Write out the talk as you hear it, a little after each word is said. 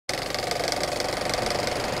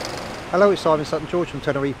Hello, it's Sutton from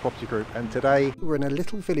Tenerife Property Group, and today we're in a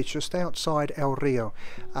little village just outside El Rio.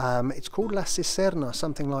 It's called La Cisterna,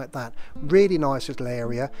 something like that. Really nice little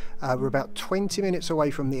area. We're about 20 minutes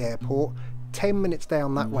away from the airport, 10 minutes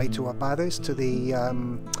down that way to Abades, to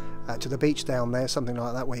the beach down there, something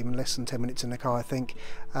like that, or even less than 10 minutes in the car, I think.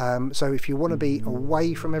 So if you want to be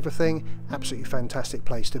away from everything, absolutely fantastic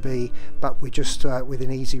place to be, but we're just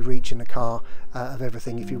within easy reach in the car of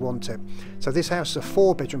everything if you want it. So this house is a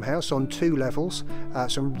 4-bedroom house on 2 levels,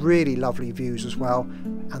 some really lovely views as well,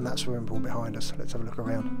 and that's swimming pool behind us. Let's have a look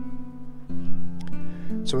around.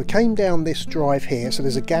 So we came down this drive here, so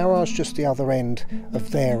there's a garage just the other end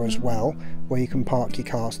of there as well, where you can park your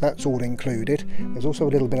cars. That's all included. There's also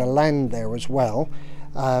a little bit of land there as well,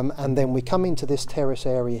 and then we come into this terrace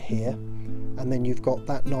area here, and then you've got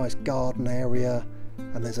that nice garden area,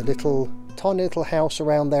 and there's a tiny little house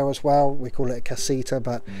around there as well. We call it a casita,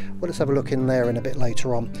 but we'll just have a look in there in a bit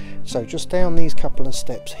later on. So just down these couple of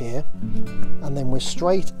steps here, and then we're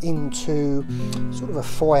straight into sort of a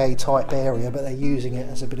foyer type area, but they're using it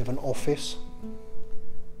as a bit of an office.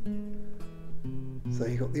 So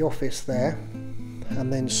you've got the office there,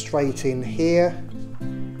 and then straight in here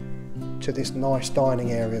to this nice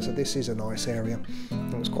dining area. So this is a nice area.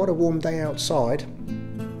 It was quite a warm day outside.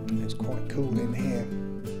 It's quite cool in here.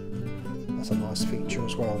 That's a nice feature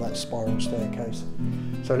as well, that spiral staircase.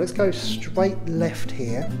 So let's go straight left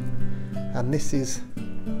here, and this is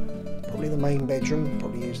probably the main bedroom.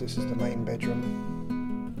 Probably use this as the main bedroom.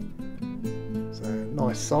 So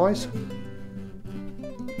nice size.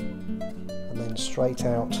 And then straight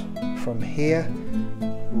out from here,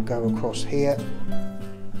 we'll go across here.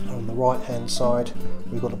 On the right hand side,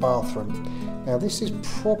 we've got a bathroom. Now this is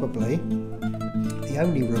probably the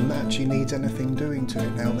only room that actually needs anything doing to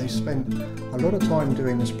it now. They spent a lot of time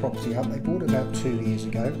doing this property up. They bought it about 2 years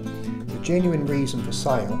ago. It's a genuine reason for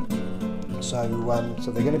sale. So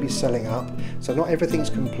they're going to be selling up. So not everything's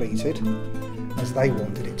completed, as they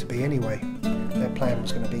wanted it to be anyway. Their plan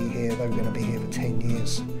was going to be here. They were going to be here for 10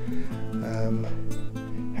 years.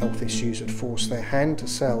 Health issues had forced their hand to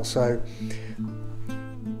sell. So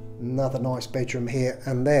another nice bedroom here,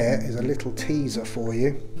 and there is a little teaser for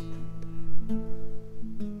you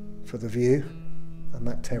for the view, and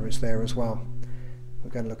that terrace there as well. We're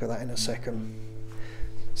going to look at that in a second.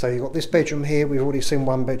 So you've got this bedroom here. We've already seen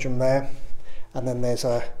one bedroom there, and then there's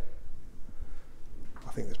I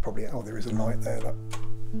think there's probably, oh, there is a light there, look.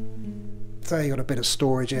 So you've got a bit of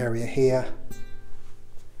storage area here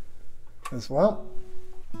as well.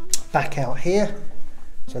 Back out here,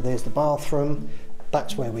 so there's the bathroom.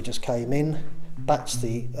 That's where we just came in. That's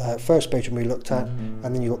the first bedroom we looked at, and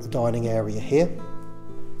then you've got the dining area here,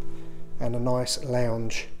 and a nice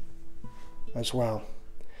lounge as well.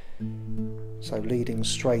 So leading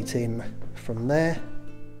straight in from there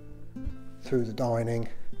through the dining,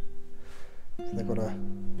 and they've got a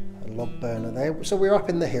log burner there. So we're up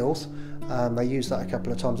in the hills. They used that a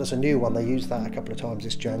couple of times. That's a new one. They used that a couple of times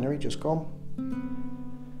this January, just gone.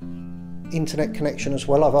 Internet connection as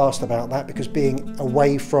well. I've asked about that because being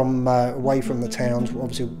away from the towns,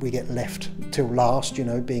 obviously we get left till last, you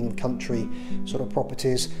know, being country sort of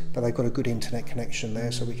properties, but they've got a good internet connection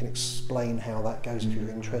there, so we can explain how that goes if you're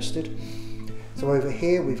interested. So over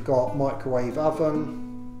here we've got microwave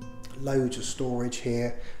oven, loads of storage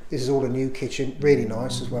here. This is all a new kitchen, really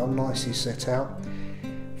nice as well, nicely set out.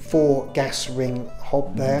 4 gas ring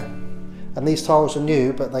hob there, and these tiles are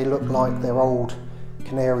new, but they look like they're old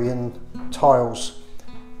Canarian tiles.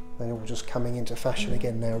 They're all just coming into fashion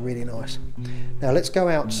again now, really nice. Now let's go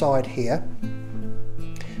outside here.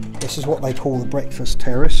 This is what they call the breakfast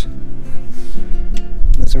terrace.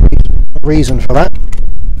 There's a reason for that,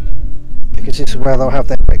 because this is where they'll have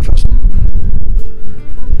their breakfast.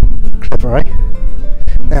 Clever, eh?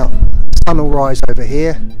 Now, sun will rise over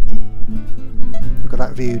here. Look at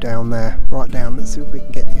that view down there, right down. Let's see if we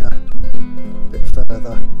can get you a bit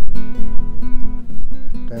further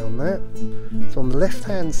down there. So on the left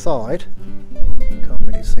hand side, you can't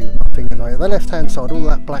really see with my finger now, the left hand side, all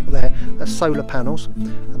that black there, that's solar panels,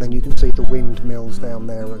 and then you can see the windmills down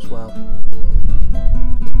there as well.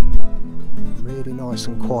 Really nice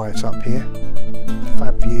and quiet up here,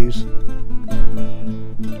 fab views.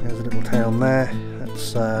 There's a little town there,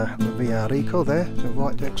 that's the Via Arico there, so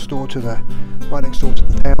right next door to the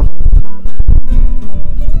town.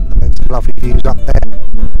 And then some lovely views up there.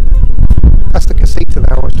 That's the casita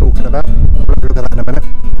that I was talking about. We'll have a look at that in a minute.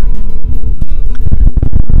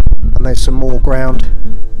 And there's some more ground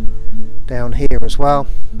down here as well,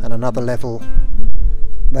 and another level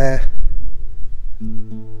there.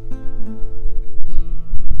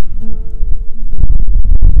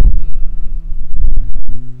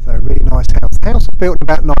 So really house was built in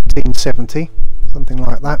about 1970, something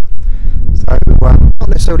like that. So not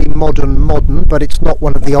necessarily modern, but it's not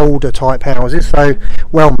one of the older type houses, so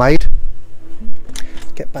well made.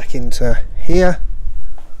 Get back into here,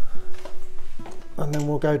 and then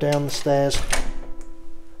we'll go down the stairs.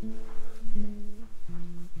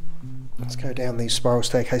 Let's go down these spiral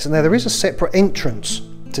staircases. Now there is a separate entrance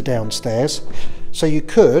to downstairs, so you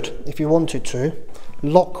could, if you wanted to,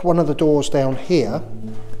 lock one of the doors down here,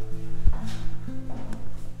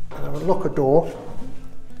 and I would lock a door,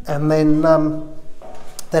 and then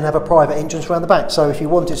have a private entrance around the back. So if you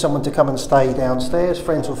wanted someone to come and stay downstairs,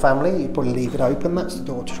 friends or family, you'd probably leave it open. That's the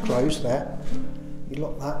door just closed there. You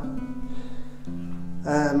lock that.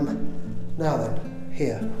 Now then,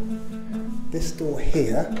 here. This door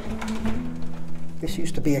here, this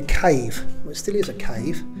used to be a cave. Well, it still is a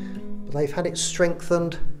cave, but they've had it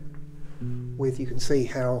strengthened with, you can see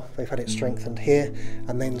how they've had it strengthened here,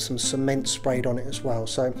 and then some cement sprayed on it as well.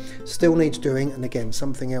 So still needs doing, and again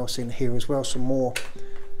something else in here as well, some more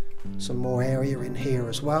area in here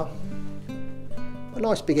as well. A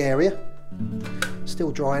nice big area.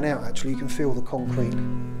 Still drying out actually, you can feel the concrete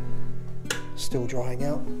still drying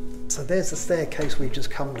out. So there's the staircase we've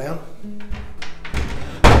just come down.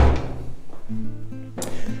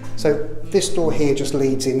 So this door here just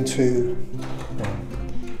leads into,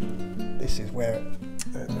 this is where, I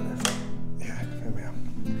don't know if, yeah, there we are.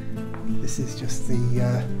 This is just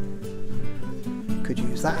the, could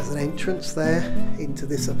use that as an entrance there into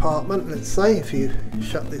this apartment, let's say, if you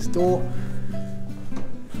shut this door.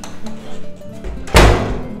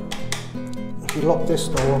 If you lock this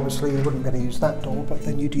door, obviously you wouldn't be able to use that door, but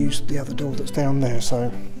then you'd use the other door that's down there. So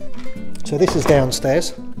this is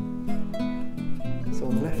downstairs. So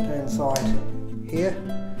on the left hand side here,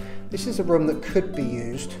 this is a room that could be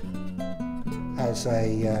used as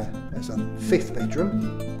a fifth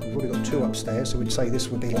bedroom. We've already got two upstairs, so we'd say this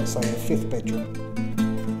would be, let's say, a fifth bedroom.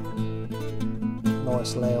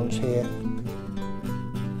 Nice lounge here,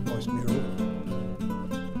 nice mural.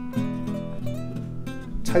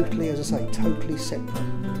 Totally, as I say, totally separate.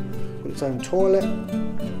 Got its own toilet.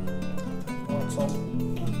 Lights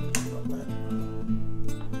on. Like that.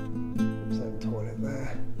 Its own toilet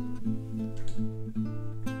there.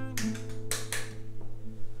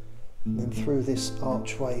 And then through this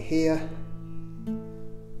archway here,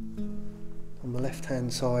 on the left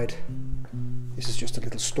hand side, this is just a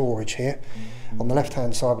little storage here. On the left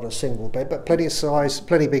hand side with a single bed, but plenty of size,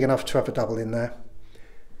 plenty big enough to have a double in there.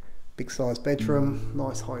 Big size bedroom,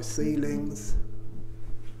 nice high ceilings,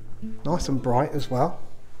 nice and bright as well.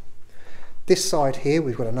 This side here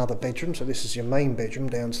we've got another bedroom, so this is your main bedroom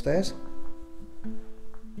downstairs.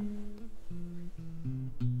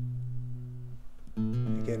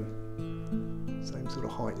 Again, same sort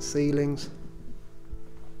of height ceilings.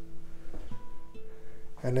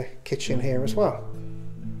 And a kitchen here as well.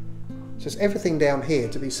 So it's everything down here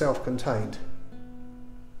to be self-contained.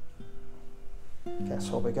 Gas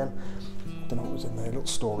hob again. Don't know what was in there. Little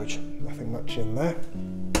storage. Nothing much in there.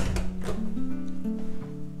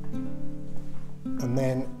 And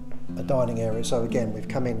then a dining area. So again, we've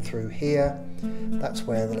come in through here. That's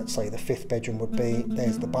where, let's say, the fifth bedroom would be.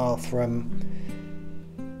 There's the bathroom.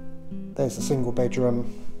 There's the single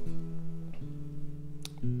bedroom.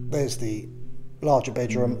 There's the larger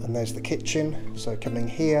bedroom, and there's the kitchen. So coming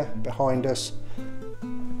here behind us,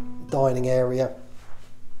 dining area,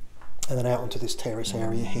 and then out onto this terrace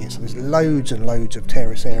area here. So there's loads and loads of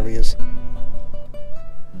terrace areas,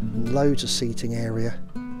 and loads of seating area.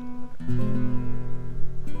 A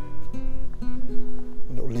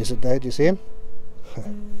little lizard there, do you see him?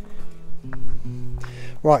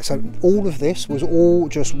 Right, so all of this was all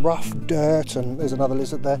just rough dirt, and there's another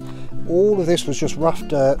lizard there. All of this was just rough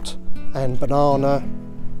dirt and banana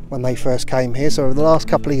when they first came here. So over the last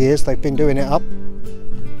couple of years they've been doing it up.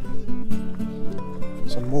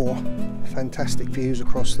 Some more fantastic views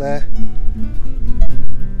across there.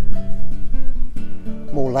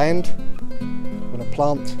 More land. I'm going to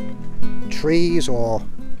plant trees or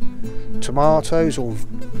tomatoes or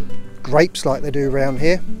grapes like they do around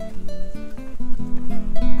here.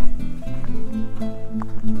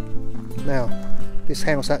 Now this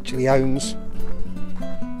house actually owns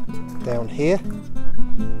down here.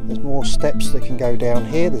 There's more steps that can go down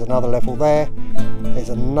here. There's another level there. There's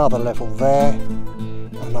another level there.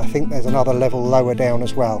 And I think there's another level lower down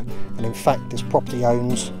as well. And in fact, this property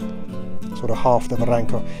owns sort of half the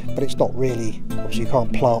barranco. But it's not really, obviously you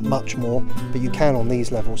can't plant much more, but you can on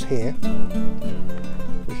these levels here.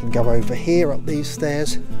 We can go over here up these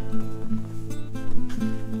stairs.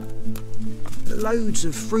 Loads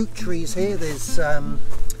of fruit trees here. There's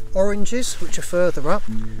oranges, which are further up.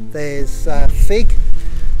 There's fig.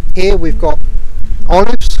 Here we've got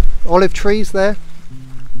olive trees there.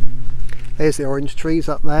 There's the orange trees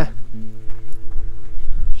up there.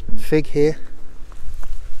 Fig here.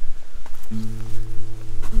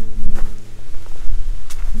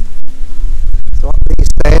 So up these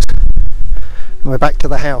stairs, and we're back to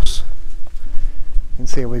the house. You can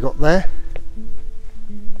see what we've got there.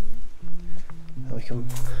 And we can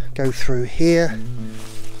go through here.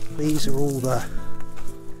 These are all the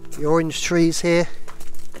orange trees here.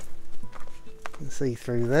 You can see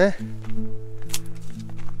through there.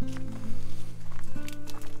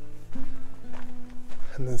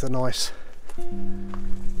 And there's a nice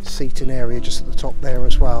seating area just at the top there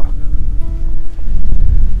as well.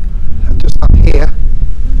 And just up here,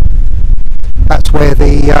 that's where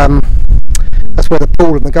the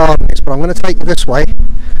pool and the garden is. But I'm going to take you this way.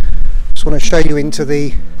 Just want to show you into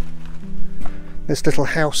this little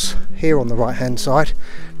house here on the right hand side.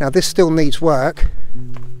 Now this still needs work,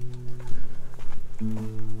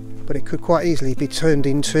 but it could quite easily be turned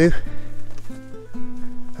into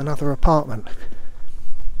another apartment.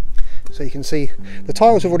 So you can see the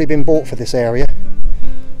tiles have already been bought for this area,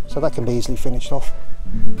 so that can be easily finished off.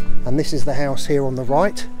 And this is the house here on the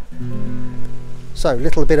right. So a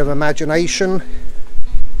little bit of imagination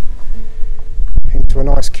into a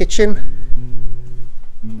nice kitchen.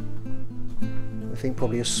 I think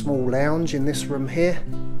probably a small lounge in this room here.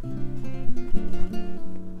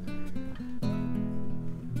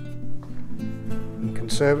 And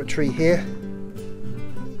conservatory here.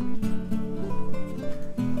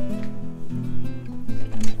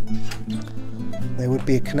 There would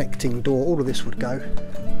be a connecting door. All of this would go.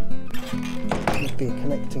 There would be a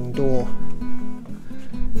connecting door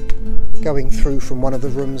going through from one of the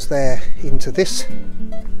rooms there into this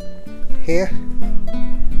here,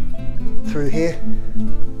 through here,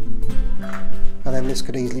 and then this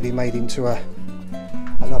could easily be made into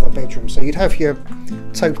another bedroom. So you'd have your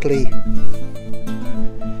totally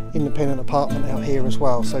independent apartment out here as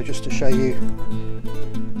well. So just to show you,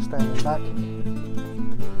 standing back,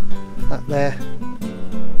 that there,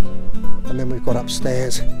 and then we've got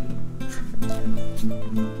upstairs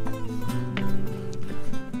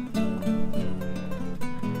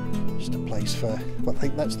just a place for, well, I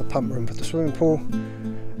think that's the pump room for the swimming pool,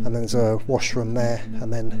 and then there's a washroom there,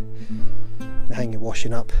 and then you hang your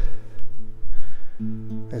washing up.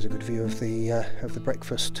 There's a good view of the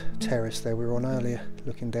breakfast terrace there we were on earlier,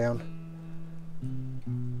 looking down.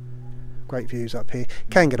 Great views up here.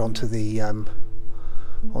 Can get onto the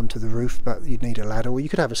roof, but you'd need a ladder, or you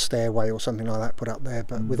could have a stairway or something like that put up there,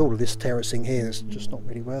 but with all of this terracing here, it's just not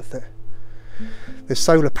really worth it. There's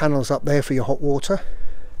solar panels up there for your hot water.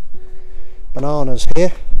 Bananas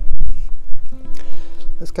here.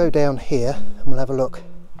 Let's go down here and we'll have a look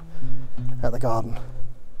at the garden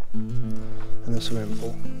and the swimming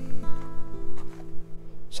pool.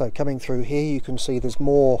 So coming through here, you can see there's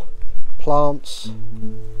more plants.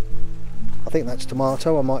 I think that's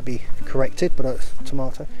tomato, I might be corrected, but it's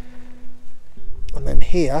tomato. And then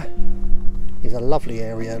here is a lovely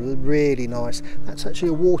area, really nice. That's actually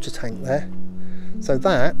a water tank there. So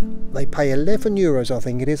that, they pay €11, I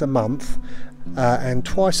think it is, a month, and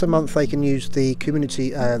twice a month they can use the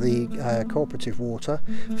community, cooperative water,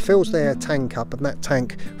 fills their tank up, and that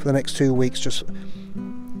tank for the next 2 weeks just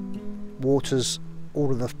waters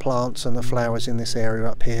all of the plants and the flowers in this area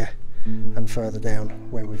up here and further down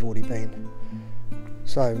where we've already been.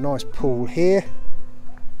 So nice pool here,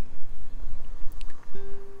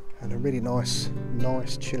 and a really nice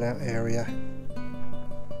chill out area,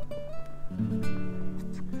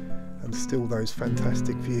 and still those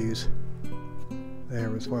fantastic views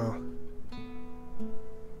there as well.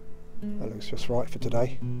 That looks just right for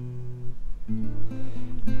today.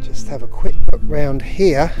 Just have a quick look round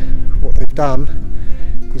here. What they've done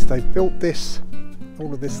is they've built this,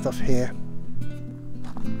 all of this stuff here,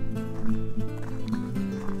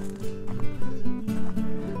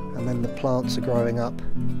 and then the plants are growing up.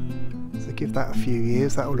 So give that a few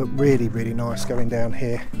years, that will look really, really nice going down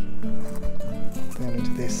here, down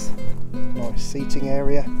into this nice seating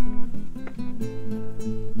area.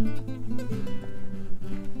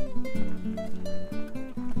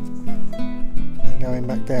 And going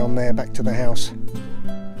back down there, back to the house,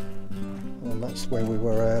 and that's where we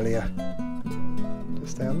were earlier,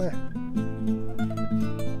 just down there.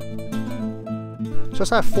 So So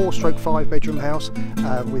it's our 4/5 bedroom house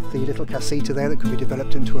with the little casita there that could be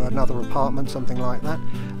developed into another apartment, something like that.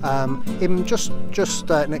 In just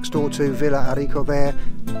next door to Villa Arico there,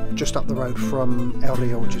 just up the road from El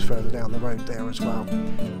Rio, which is further down the road there as well.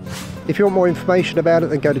 If you want more information about it,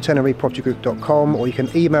 then go to tenerifepropertygroup.com, or you can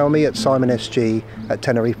email me at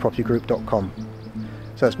simonsg@tenerifepropertygroup.com.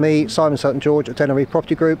 So that's me, Simon Sutton George at Tenerife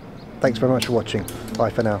Property Group. Thanks very much for watching. Bye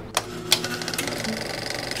for now.